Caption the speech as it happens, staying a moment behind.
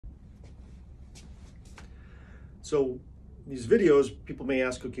So these videos, people may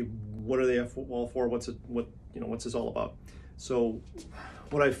ask, okay, what are they all for? What's this all about? So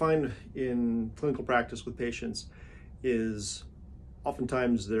what I find in clinical practice with patients is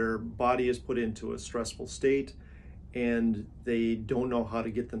oftentimes their body is put into a stressful state and they don't know how to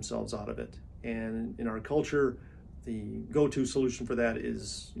get themselves out of it. And in our culture, the go-to solution for that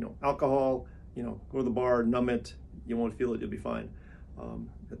is, alcohol, go to the bar, numb it, you won't feel it, you'll be fine.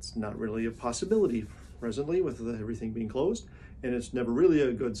 That's not really a possibility presently with everything being closed, and it's never really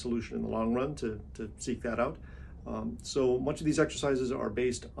a good solution in the long run to seek that out. So much of these exercises are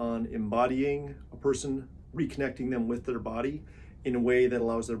based on embodying a person, reconnecting them with their body in a way that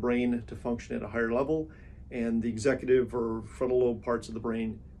allows their brain to function at a higher level, and the executive or frontal lobe parts of the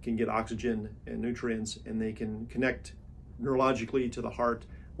brain can get oxygen and nutrients, and they can connect neurologically to the heart,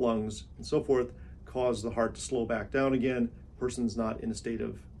 lungs, and so forth, cause the heart to slow back down again. Person's not in a state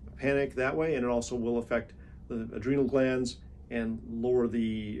of panic that way, and it also will affect the adrenal glands and lower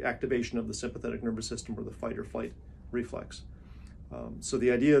the activation of the sympathetic nervous system or the fight or flight reflex. So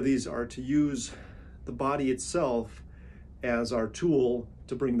the idea of these are to use the body itself as our tool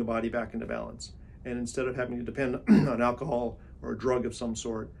to bring the body back into balance. And instead of having to depend on alcohol or a drug of some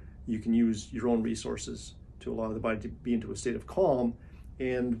sort, you can use your own resources to allow the body to be into a state of calm.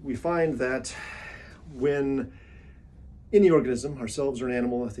 And we find that when any organism, ourselves or an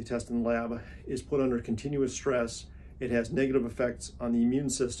animal, if they test in the lab, is put under continuous stress, it has negative effects on the immune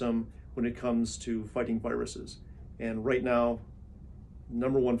system when it comes to fighting viruses. And right now,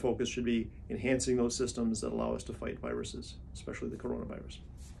 number one focus should be enhancing those systems that allow us to fight viruses, especially the coronavirus.